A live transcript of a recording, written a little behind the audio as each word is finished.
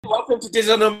welcome to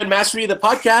Digital Nomad Mastery, the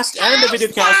podcast and the video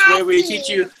cast where we teach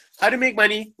you how to make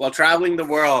money while traveling the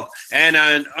world. And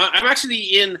I'm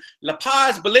actually in La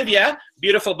Paz, Bolivia,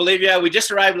 beautiful Bolivia. We just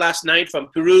arrived last night from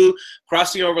Peru,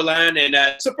 crossing over land, and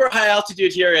super high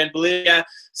altitude here in Bolivia.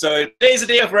 So today's a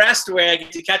day of rest where I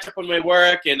get to catch up on my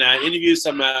work and interview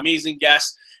some amazing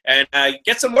guests and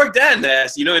get some work done.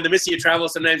 You know, in the midst of your travel,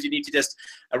 sometimes you need to just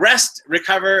rest,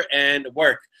 recover, and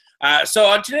work. So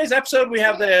on today's episode, we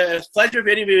have the pleasure of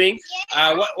interviewing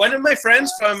one of my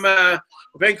friends from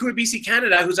Vancouver, BC,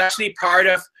 Canada, who's actually part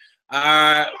of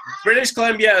British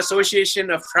Columbia Association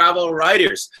of Travel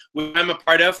Writers, which I'm a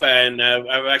part of, and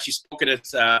I've actually spoken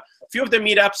at a few of the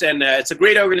meetups, and it's a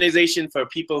great organization for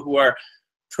people who are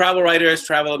travel writers,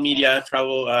 travel media,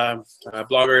 travel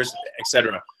bloggers,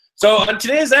 etc. So on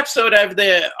today's episode, I have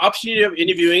the opportunity of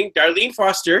interviewing Darlene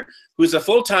Foster, who's a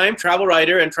full-time travel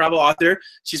writer and travel author.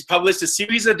 She's published a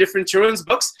series of different children's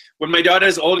books. When my daughter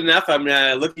is old enough, I'm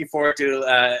looking forward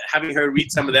to having her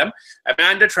read some of them.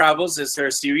 Amanda Travels is her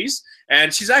series.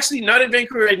 And she's actually not in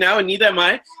Vancouver right now, and neither am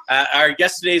I. Our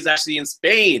guest today is actually in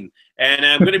Spain. And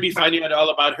I'm going to be finding out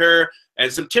all about her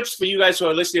and some tips for you guys who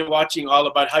are listening and watching, all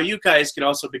about how you guys can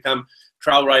also become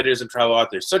travel writers and travel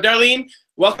authors. So Darlene,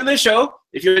 welcome to the show.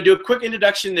 If you want to do a quick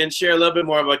introduction and share a little bit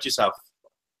more about yourself.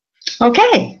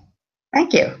 Okay,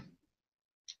 thank you.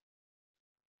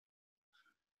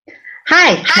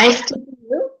 Hi, nice to meet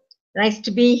you. Nice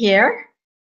to be here.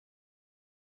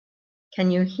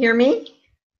 Can you hear me?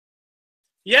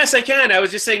 Yes, I can. I was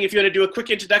just saying if you want to do a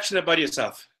quick introduction about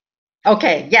yourself.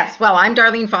 Okay, yes. Well, I'm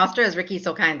Darlene Foster, as Ricky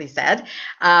so kindly said,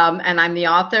 and I'm the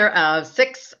author of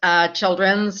 6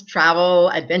 children's travel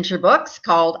adventure books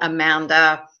called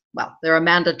Amanda. Well, they're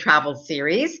Amanda Travel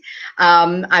series.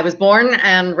 I was born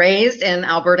and raised in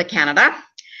Alberta, Canada,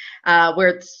 where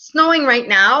it's snowing right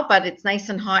now, but it's nice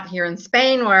and hot here in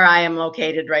Spain, where I am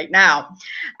located right now.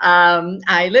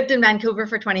 I lived in Vancouver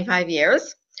for 25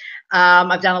 years.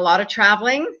 I've done a lot of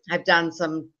traveling. I've done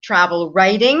some travel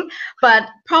writing, but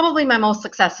probably my most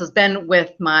success has been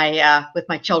with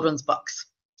my children's books.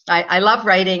 I love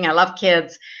writing, I love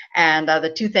kids, and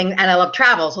the two things, and I love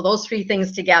travel. So those 3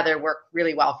 things together work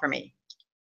really well for me.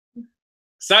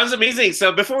 Sounds amazing.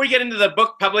 So before we get into the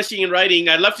book publishing and writing,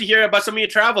 I'd love to hear about some of your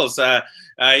travels.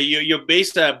 You're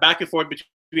based back and forth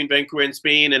between Vancouver and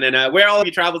Spain, and then where all have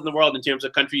you traveled in the world in terms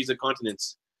of countries and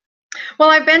continents? Well,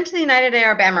 I've been to the United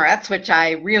Arab Emirates, which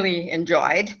I really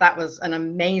enjoyed. That was an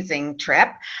amazing trip.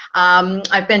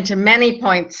 I've been to many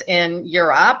points in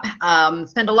Europe,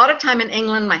 spent a lot of time in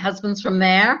England. My husband's from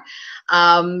there.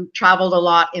 Traveled a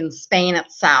lot in Spain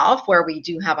itself, where we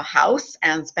do have a house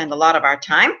and spend a lot of our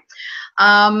time.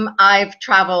 I've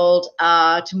traveled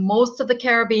to most of the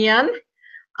Caribbean,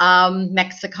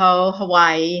 Mexico,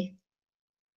 Hawaii,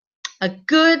 a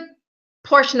good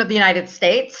portion of the United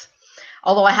States.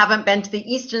 Although I haven't been to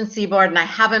the eastern seaboard and I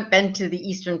haven't been to the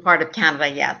eastern part of Canada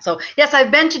yet. So yes,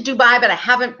 I've been to Dubai, but I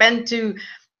haven't been to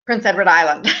Prince Edward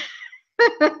Island.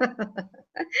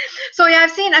 So yeah,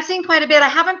 I've seen quite a bit. I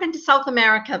haven't been to South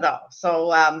America though. So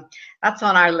that's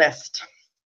on our list.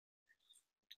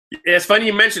 It's funny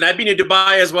you mentioned, I've been to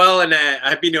Dubai as well, and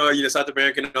I've been to South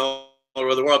America and all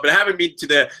over the world, but I haven't been to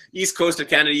the east coast of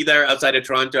Canada either, outside of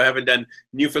Toronto. I haven't done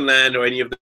Newfoundland or any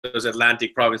of those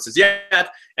Atlantic provinces yet,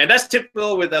 and that's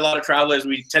typical with a lot of travelers.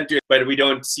 We tend to, but we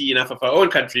don't see enough of our own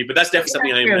country. But that's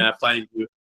definitely something I'm planning to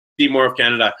see more of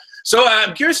Canada. So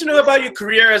I'm curious to know about your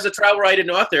career as a travel writer and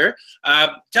author.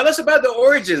 Tell us about the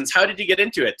origins. How did you get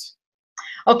into it?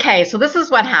 Okay, so this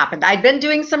is what happened. I'd been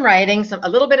doing some writing, a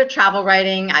little bit of travel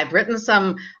writing. I've written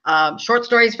some short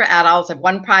stories for adults. I've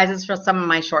won prizes for some of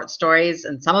my short stories,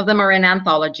 and some of them are in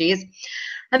anthologies.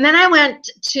 And then I went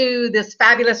to this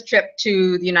fabulous trip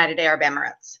to the United Arab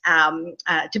Emirates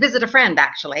to visit a friend,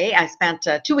 actually. I spent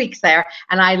 2 weeks there,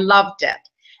 and I loved it.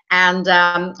 And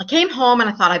I came home, and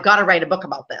I thought, I've got to write a book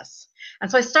about this.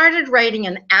 And so I started writing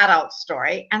an adult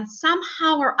story, and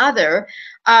somehow or other,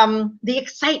 the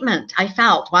excitement I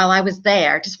felt while I was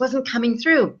there just wasn't coming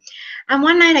through. And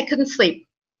one night I couldn't sleep.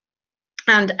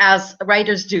 And as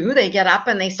writers do, they get up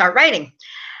and they start writing.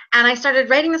 And I started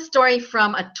writing the story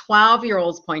from a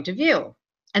 12-year-old's point of view.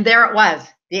 And there it was.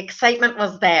 The excitement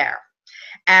was there.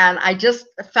 And I just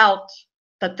felt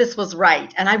that this was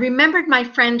right. And I remembered my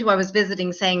friend who I was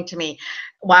visiting saying to me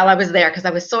while I was there, because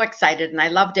I was so excited and I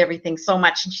loved everything so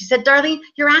much. And she said, Darlene,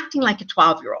 you're acting like a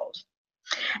 12-year-old.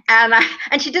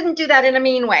 And she didn't do that in a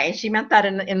mean way. She meant that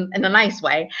in a nice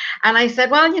way. And I said,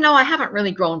 well, I haven't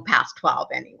really grown past 12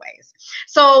 anyways.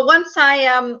 So once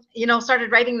I,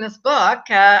 started writing this book,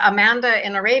 Amanda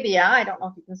in Arabia, I don't know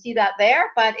if you can see that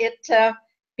there, but it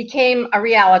became a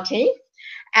reality.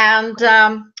 And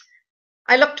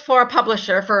I looked for a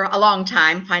publisher for a long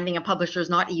time. Finding a publisher is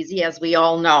not easy, as we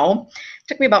all know. It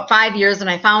took me about 5 years, and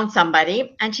I found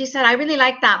somebody. And she said, I really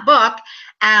like that book,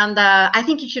 and I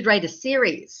think you should write a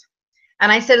series.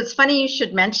 And I said, it's funny you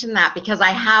should mention that, because I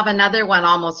have another one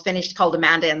almost finished called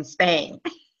Amanda in Spain.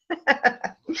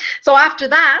 So after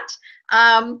that,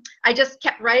 I just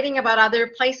kept writing about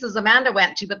other places Amanda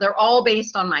went to, but they're all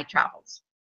based on my travels.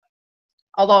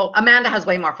 Although Amanda has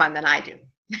way more fun than I do.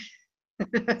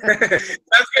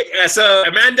 Sounds good. So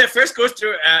Amanda first goes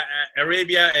to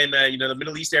Arabia and the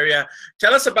Middle East area.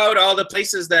 Tell us about all the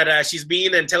places that she's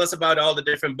been, and tell us about all the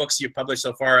different books you've published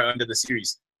so far under the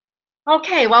series.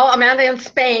 Okay, well, Amanda in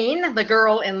Spain, The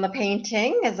Girl in the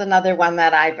Painting, is another one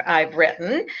that I've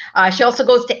written. She also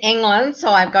goes to England, so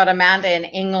I've got Amanda in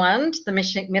England, the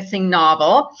missing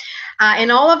novel.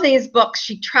 In all of these books,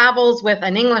 she travels with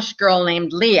an English girl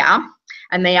named Leah,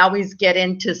 and they always get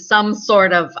into some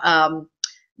sort of,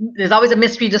 there's always a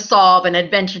mystery to solve, an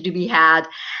adventure to be had.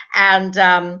 And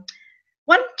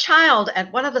one child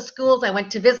at one of the schools I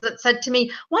went to visit said to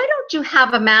me, why don't you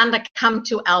have Amanda come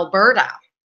to Alberta?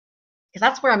 Because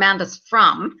that's where Amanda's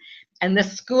from. And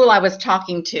this school I was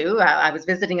talking to, I was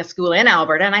visiting a school in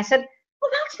Alberta, and I said,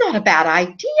 well, that's not a bad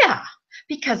idea,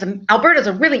 because Alberta is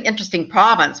a really interesting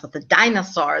province with the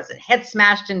dinosaurs and Head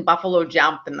Smashed in Buffalo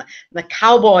Jump and the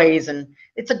cowboys, and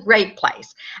it's a great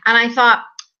place. And I thought,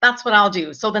 that's what I'll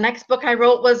do. So the next book I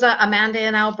wrote was Amanda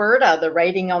in Alberta, The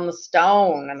Writing on the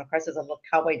Stone. And of course, there's a little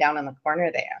cowboy down in the corner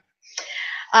there.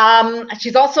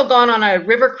 She's also gone on a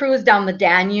river cruise down the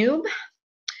Danube.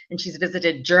 And she's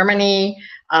visited Germany,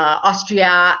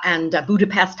 Austria, and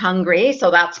Budapest, Hungary. So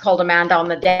that's called Amanda on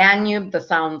the Danube, The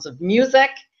Sounds of Music.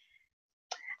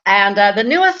 And the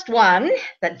newest one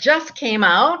that just came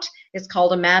out is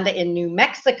called Amanda in New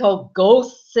Mexico,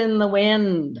 Ghosts in the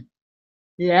Wind.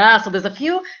 Yeah, so there's a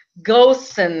few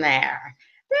ghosts in there.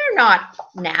 They're not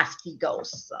nasty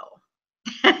ghosts, though.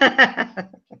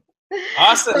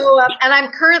 Awesome. So, and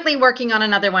I'm currently working on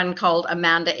another one called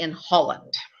Amanda in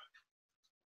Holland.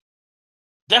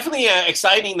 Definitely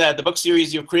exciting, that the book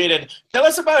series you've created. Tell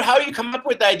us about how you come up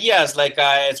with the ideas. Like,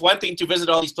 it's one thing to visit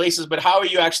all these places, but how are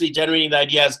you actually generating the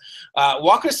ideas?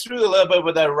 Walk us through a little bit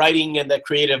with the writing and the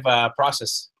creative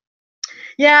process.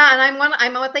 Yeah, and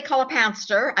I'm what they call a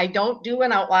pantser. I don't do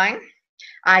an outline.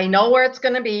 I know where it's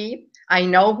going to be. I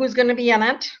know who's going to be in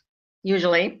it,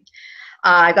 usually.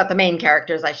 I've got the main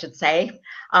characters, I should say.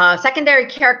 Secondary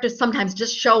characters sometimes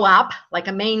just show up, like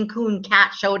a Maine Coon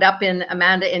cat showed up in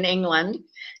Amanda in England,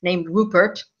 named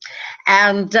Rupert.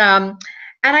 And I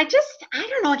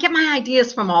don't know, I get my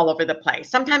ideas from all over the place.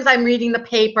 Sometimes I'm reading the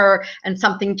paper and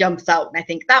something jumps out, and I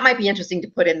think that might be interesting to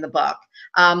put in the book.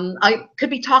 I could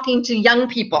be talking to young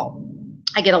people.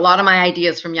 I get a lot of my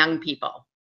ideas from young people.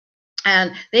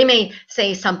 And they may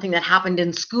say something that happened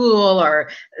in school, or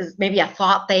maybe a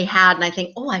thought they had, and I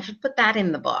think, oh, I should put that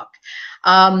in the book.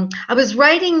 I was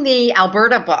writing the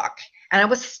Alberta book, and I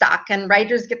was stuck, and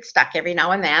writers get stuck every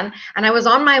now and then. And I was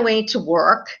on my way to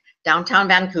work, downtown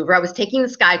Vancouver. I was taking the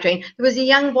SkyTrain. There was a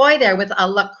young boy there with a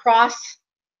lacrosse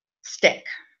stick.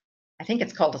 I think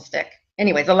it's called a stick.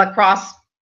 Anyways, a lacrosse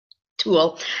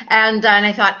tool. And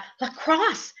I thought,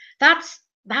 lacrosse, that's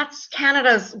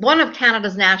one of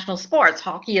Canada's national sports.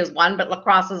 Hockey is one, but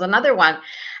lacrosse is another one.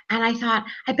 And I thought,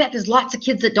 I bet there's lots of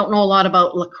kids that don't know a lot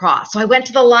about lacrosse. So I went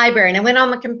to the library and I went on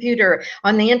the computer,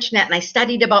 on the internet, and I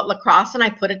studied about lacrosse, and I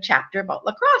put a chapter about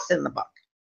lacrosse in the book.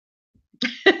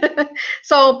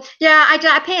 So yeah,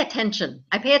 I pay attention.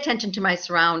 I pay attention to my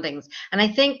surroundings. And I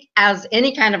think as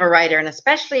any kind of a writer, and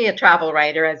especially a travel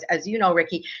writer, as you know,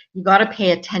 Ricky, you got to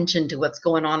pay attention to what's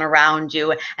going on around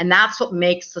you. And that's what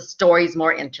makes the stories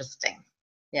more interesting.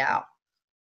 Yeah.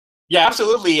 Yeah,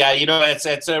 absolutely.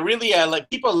 It's really like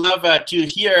people love to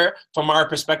hear from our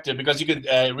perspective, because you could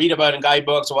read about it in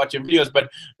guidebooks or watch your videos, but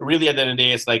really at the end of the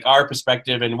day, it's like our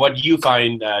perspective and what you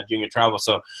find during your travel.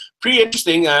 So pretty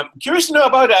interesting. Curious to know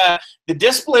about the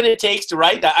discipline it takes to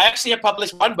write. I actually have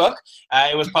published one book.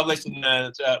 It was published in,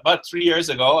 about 3 years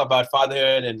ago, about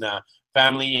fatherhood and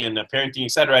family and parenting,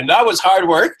 etc. And that was hard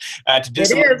work to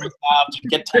discipline myself, to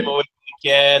get time away from the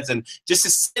kids, and just to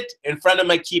sit in front of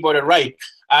my keyboard and write.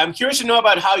 I'm curious to know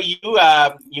about how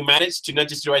you managed to not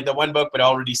just write the one book, but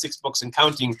already 6 books and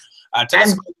counting. Tell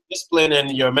us about the discipline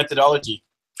and your methodology.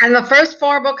 And the first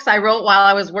 4 books I wrote while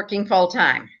I was working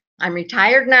full-time. I'm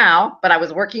retired now, but I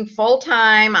was working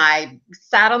full-time. I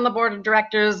sat on the board of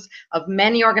directors of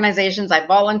many organizations. I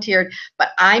volunteered, but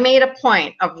I made a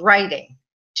point of writing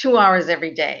 2 hours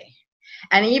every day.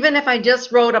 And even if I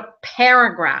just wrote a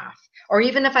paragraph, or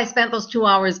even if I spent those 2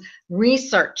 hours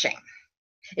researching,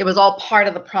 It was all part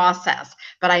of the process.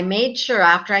 But I made sure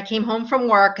after I came home from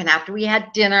work and after we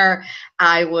had dinner,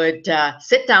 I would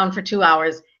sit down for 2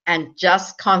 hours and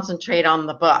just concentrate on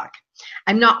the book.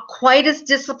 I'm not quite as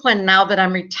disciplined now that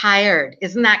I'm retired.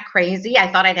 Isn't that crazy?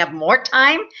 I thought I'd have more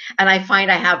time, and I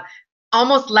find I have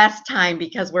almost less time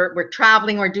because we're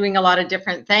traveling, we're doing a lot of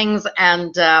different things.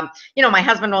 And, you know, my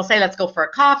husband will say, let's go for a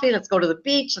coffee, let's go to the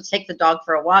beach, let's take the dog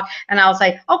for a walk. And I'll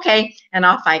say, okay, and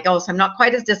off I go. So I'm not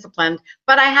quite as disciplined,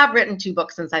 but I have written 2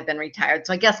 books since I've been retired.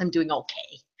 So I guess I'm doing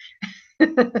okay.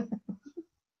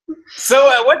 So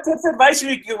what tips of advice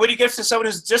would you give to someone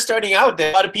who's just starting out? There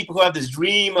are a lot of people who have this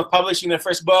dream of publishing their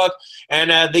first book,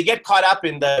 and they get caught up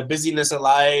in the busyness of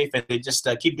life, and they just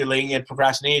keep delaying it,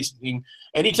 procrastinating.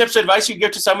 Any tips of advice you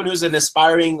give to someone who's an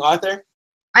aspiring author?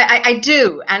 I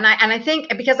do, and I think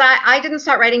because I didn't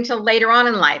start writing till later on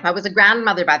in life. I was a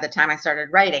grandmother by the time I started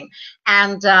writing,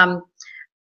 and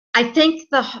I think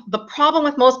the problem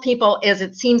with most people is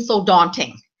it seems so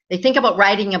daunting. They think about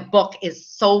writing a book is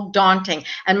so daunting.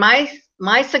 And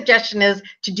my suggestion is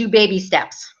to do baby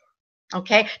steps,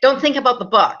 okay? Don't think about the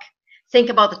book. Think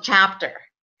about the chapter.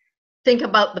 Think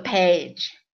about the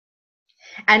page.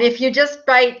 And if you just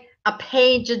write a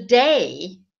page a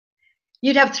day,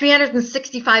 you'd have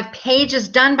 365 pages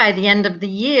done by the end of the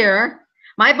year.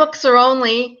 My books are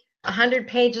only 100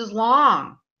 pages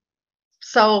long.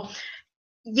 So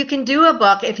you can do a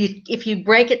book if you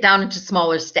break it down into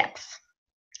smaller steps.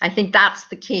 I think that's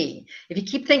the key. If you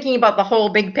keep thinking about the whole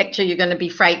big picture, you're going to be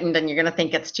frightened and you're going to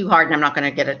think it's too hard and I'm not going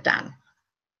to get it done.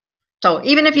 So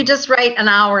even if you just write an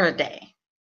hour a day,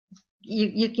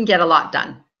 you can get a lot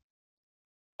done.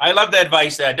 I love that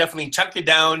advice. Definitely chunk it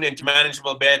down into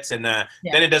manageable bits, and then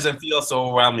it doesn't feel so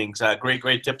overwhelming. So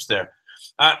great tips there.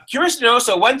 Curious to know,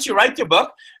 so once you write your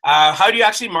book, how do you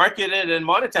actually market it and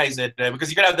monetize it?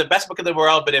 Because you could have the best book in the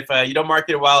world, but if you don't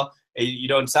market it well, you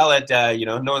don't sell it, you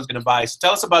know, no one's going to buy. So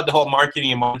tell us about the whole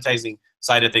marketing and monetizing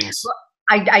side of things. Well,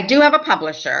 I do have a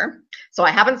publisher, so I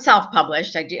haven't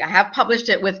self-published. I have published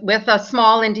it with a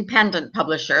small independent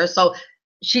publisher. So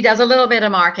she does a little bit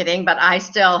of marketing, but I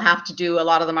still have to do a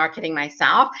lot of the marketing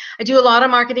myself. I do a lot of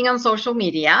marketing on social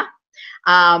media.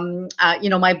 You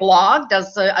know, my blog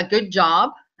does a good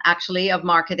job actually of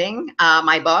marketing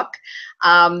my book.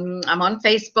 I'm on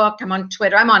Facebook, I'm on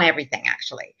Twitter, I'm on everything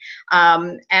actually.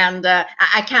 And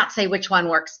I can't say which one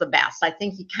works the best. I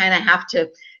think you kind of have to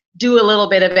do a little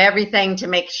bit of everything to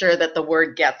make sure that the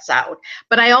word gets out.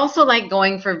 But I also like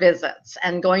going for visits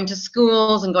and going to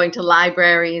schools and going to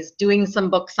libraries, doing some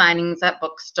book signings at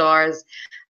bookstores,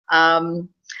 and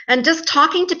just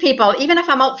talking to people. Even if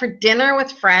I'm out for dinner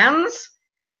with friends,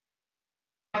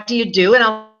 what do you do? And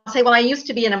I'll say, well, I used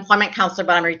to be an employment counselor,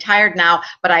 but I'm retired now,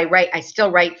 but I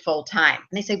still write full time.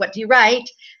 And they say, what do you write?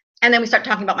 And then we start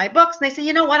talking about my books, and they say,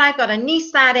 you know what, I've got a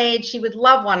niece that age, she would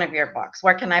love one of your books.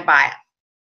 Where can I buy it?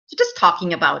 So just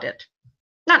talking about it,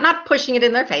 not pushing it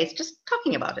in their face, just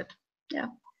talking about it. Yeah,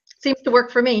 seems to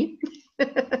work for me.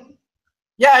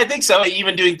 Yeah, I think so.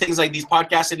 Even doing things like these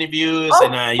podcast interviews,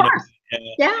 and you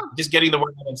know, just getting the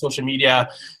word out on social media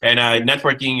and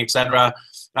networking, etc.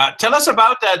 Tell us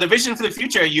about the vision for the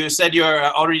future. You said you're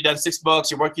already done 6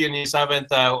 books. You're working on your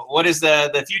 7th. What is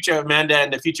the future of Amanda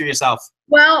and the future of yourself?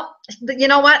 Well, you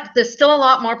know what? There's still a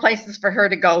lot more places for her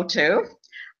to go to.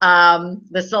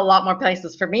 There's still a lot more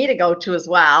places for me to go to as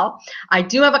well. I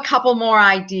do have a couple more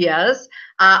ideas.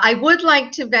 I would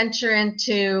like to venture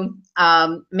into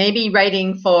maybe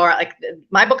writing for, like,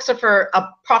 my books are for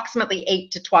approximately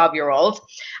 8 to 12-year-olds.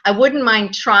 I wouldn't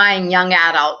mind trying young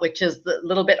adult, which is a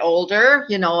little bit older,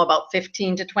 you know, about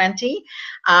 15 to 20.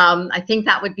 I think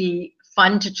that would be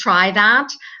fun to try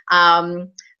that.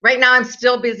 Right now I'm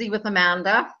still busy with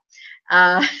Amanda.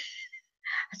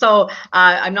 So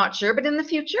I'm not sure, but in the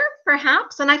future,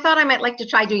 perhaps. And I thought I might like to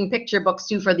try doing picture books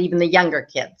too for even the younger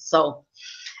kids. So,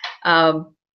 you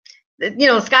know,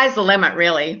 the sky's the limit,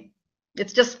 really.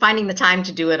 It's just finding the time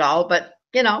to do it all. But,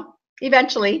 you know,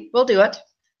 eventually we'll do it.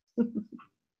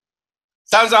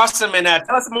 Sounds awesome. And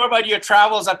tell us more about your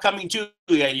travels upcoming too.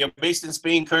 You're based in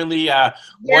Spain currently.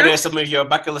 What are some of your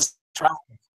bucket list travels?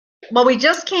 Well, we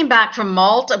just came back from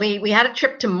Malta. We had a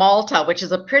trip to Malta, which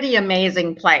is a pretty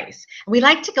amazing place. We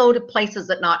like to go to places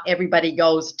that not everybody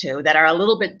goes to, that are a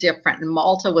little bit different, and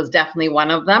Malta was definitely one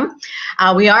of them.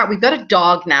 We've got a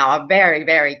dog now, a very,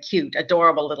 very cute,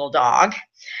 adorable little dog.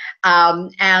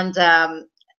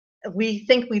 We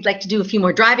think we'd like to do a few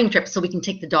more driving trips so we can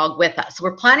take the dog with us. So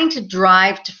we're planning to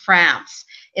drive to France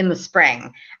in the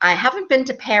spring. I haven't been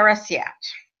to Paris yet.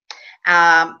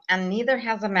 And neither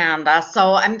has Amanda.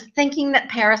 So I'm thinking that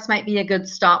Paris might be a good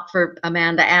stop for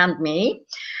Amanda and me.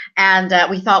 And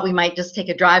we thought we might just take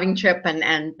a driving trip,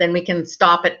 and then we can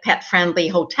stop at pet-friendly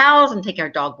hotels and take our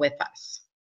dog with us.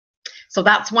 So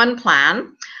that's one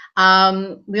plan.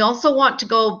 We also want to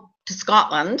go to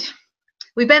Scotland.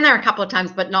 We've been there a couple of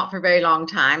times, but not for a very long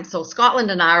time. So Scotland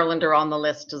and Ireland are on the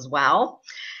list as well.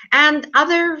 And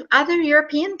other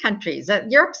European countries.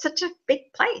 Europe's such a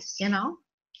big place, you know.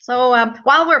 So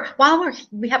while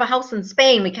we have a house in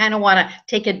Spain, we kind of want to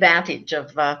take advantage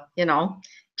of you know,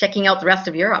 checking out the rest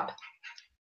of Europe.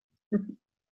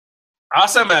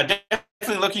 Awesome.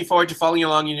 Definitely looking forward to following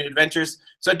along in your adventures.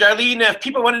 So Darlene, if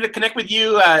people wanted to connect with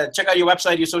you, check out your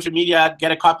website, your social media,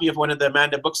 get a copy of one of the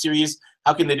Amanda book series,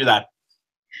 how can they do that?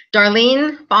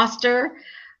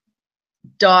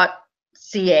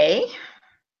 DarleneFoster.ca.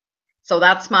 So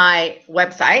that's my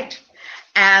website.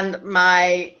 And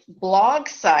my blog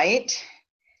site,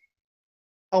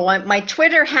 my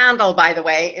Twitter handle, by the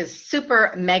way, is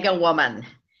Super Mega Woman.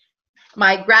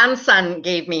 My grandson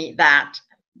gave me that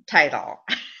title.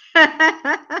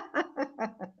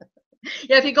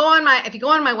 Yeah, if you go on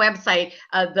my website,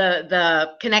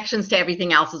 the connections to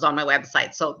everything else is on my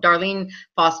website. So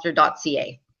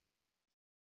DarleneFoster.ca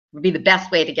would be the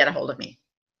best way to get a hold of me.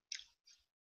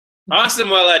 Awesome.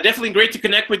 Well, definitely great to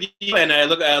connect with you, and I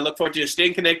look forward to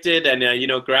staying connected and you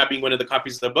know, grabbing one of the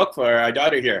copies of the book for our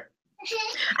daughter here.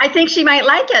 I think she might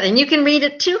like it, and you can read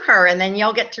it to her, and then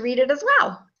you'll get to read it as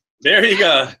well. There you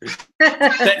go.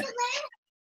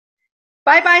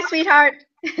 Bye-bye, sweetheart.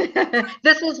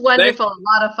 This was wonderful. A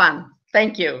lot of fun.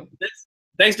 Thank you.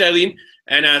 Thanks, Darlene.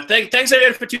 And thanks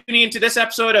everyone for tuning into this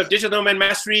episode of Digital Nomad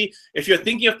Mastery. If you're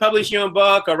thinking of publishing your own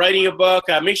book or writing a book,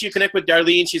 make sure you connect with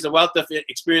Darlene. She's a wealth of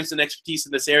experience and expertise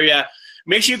in this area.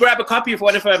 Make sure you grab a copy of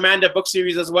one of her Amanda book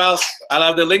series as well. I'll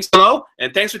have the links below.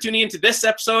 And thanks for tuning into this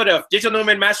episode of Digital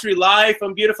Nomad Mastery, live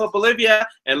from beautiful Bolivia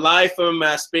and live from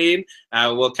Spain.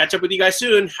 We'll catch up with you guys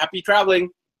soon. Happy traveling.